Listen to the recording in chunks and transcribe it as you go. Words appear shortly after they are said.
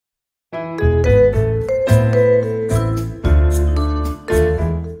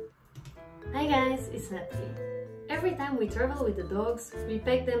travel with the dogs, we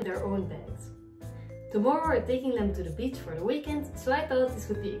pack them their own bags. Tomorrow we're taking them to the beach for the weekend, so I thought this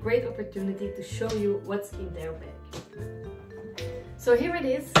would be a great opportunity to show you what's in their bag. So here it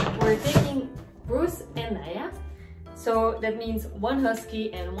is. We're taking Bruce and Naya. So that means one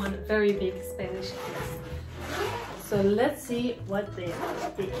husky and one very big Spanish Mastiff. So let's see what they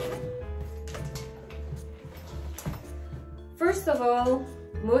are taking. First of all,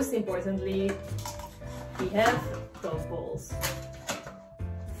 most importantly, we have dog bowls,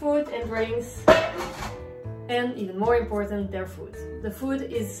 food and drinks, and even more important, their food. The food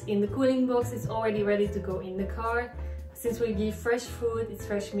is in the cooling box, it's already ready to go in the car. Since we give fresh food, it's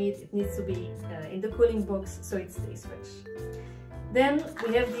fresh meat, it needs to be in the cooling box so it stays fresh. Then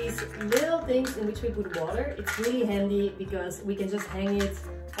we have these little things in which we put water. It's really handy because we can just hang it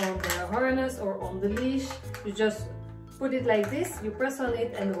on the harness or on the leash. You just put it like this, you press on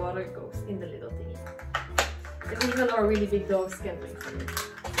it and the water goes in the little thingy. And even our really big dogs can drink from it.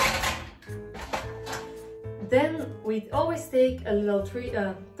 Then we always take a little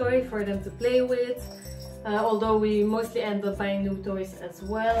toy for them to play with. Although we mostly end up buying new toys as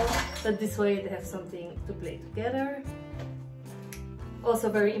well, but this way they have something to play together. Also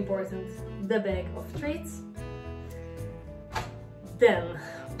very important, the bag of treats. Then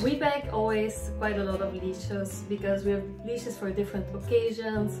we pack always quite a lot of leashes because we have leashes for different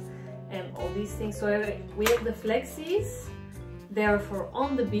occasions and all these things. So we have the Flexies, they are for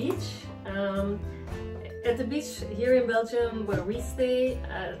on the beach. At the beach here in Belgium where we stay,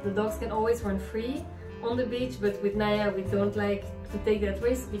 the dogs can always run free on the beach, but with Naya we don't like to take that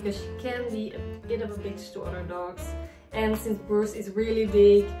risk because she can be a bit of a bitch to other dogs. And since Bruce is really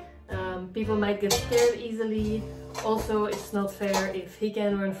big, people might get scared easily. Also, it's not fair if he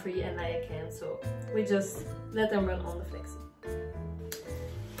can run free and Naya can't, so we just let them run on the Flexi.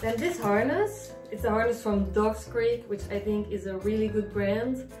 Then this harness, it's a harness from Dogs Creek, which I think is a really good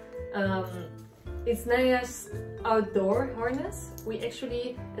brand. It's Naya's outdoor harness. We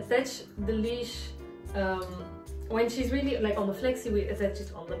actually attach the leash when she's really like on the Flexi, we attach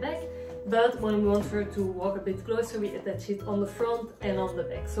it on the back. But when we want her to walk a bit closer, we attach it on the front and on the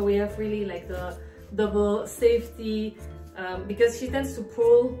back. So we have really like the double safety because she tends to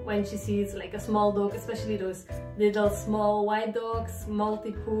pull when she sees like a small dog, especially those little small white dogs,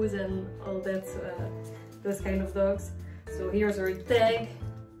 Maltipoos and all that, those kind of dogs. So here's our tag,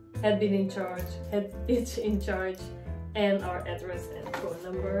 head bitch in charge, and our address and phone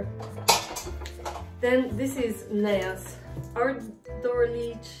number. Then this is Naya's outdoor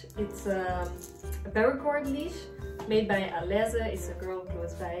leash. It's a paracord leash made by Aleze. It's a girl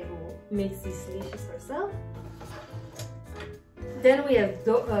close by who makes these leashes herself. Then we have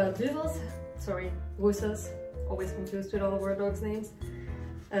Bruce's, always confused with all of our dogs' names.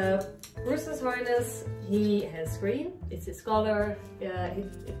 Bruce's harness, he has green, it's his color,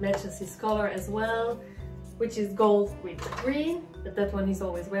 it matches his color as well, which is gold with green, but that one he's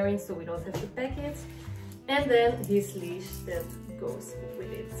always wearing so we don't have to pack it. And then his leash that goes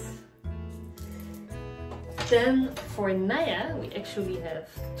with it. Then for Naya, we actually have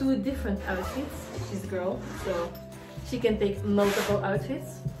two different outfits. She's a girl, so she can take multiple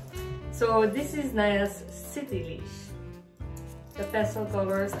outfits. So this is Naya's city leash. The pastel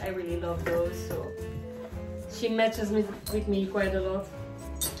colors, I really love those, so she matches with me quite a lot.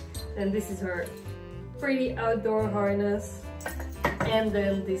 And this is her pretty outdoor harness. And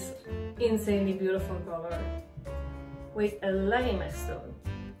then this insanely beautiful color with a Larimar stone.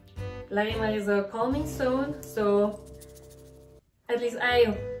 Larimar is a calming stone, so at least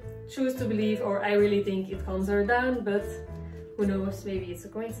I choose to believe, or I really think it calms her down, but who knows, maybe it's a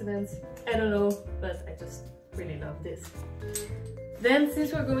coincidence, I don't know, but I just really love this. Then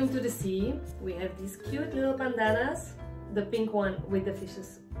since we're going to the sea, we have these cute little bandanas, the pink one with the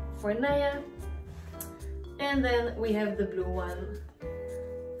fishes for Naya, and then we have the blue one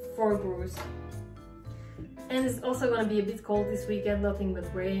for Bruce. And it's also gonna be a bit cold this weekend, nothing but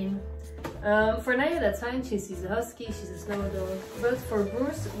rain. For Naya that's fine, she's a husky, she's a snow dog. But for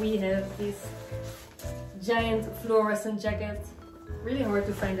Bruce we have this giant fluorescent jacket. Really hard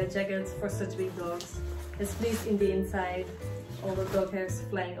to find a jacket for such big dogs. It's fleece in the inside, all the dog hairs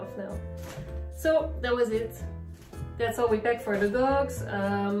flying off now. So that was it. That's all we packed for the dogs.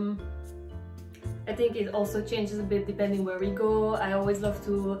 I think it also changes a bit depending where we go. I always love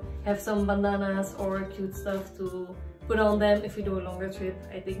to have some bandanas or cute stuff to put on them if we do a longer trip.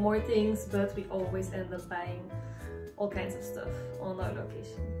 I take more things, but we always end up buying all kinds of stuff on our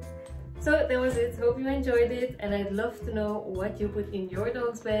location. So that was it. Hope you enjoyed it, and I'd love to know what you put in your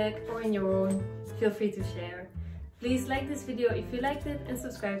dog's bag or in your own. Feel free to share. Please like this video if you liked it and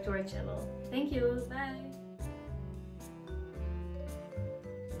subscribe to our channel. Thank you, bye!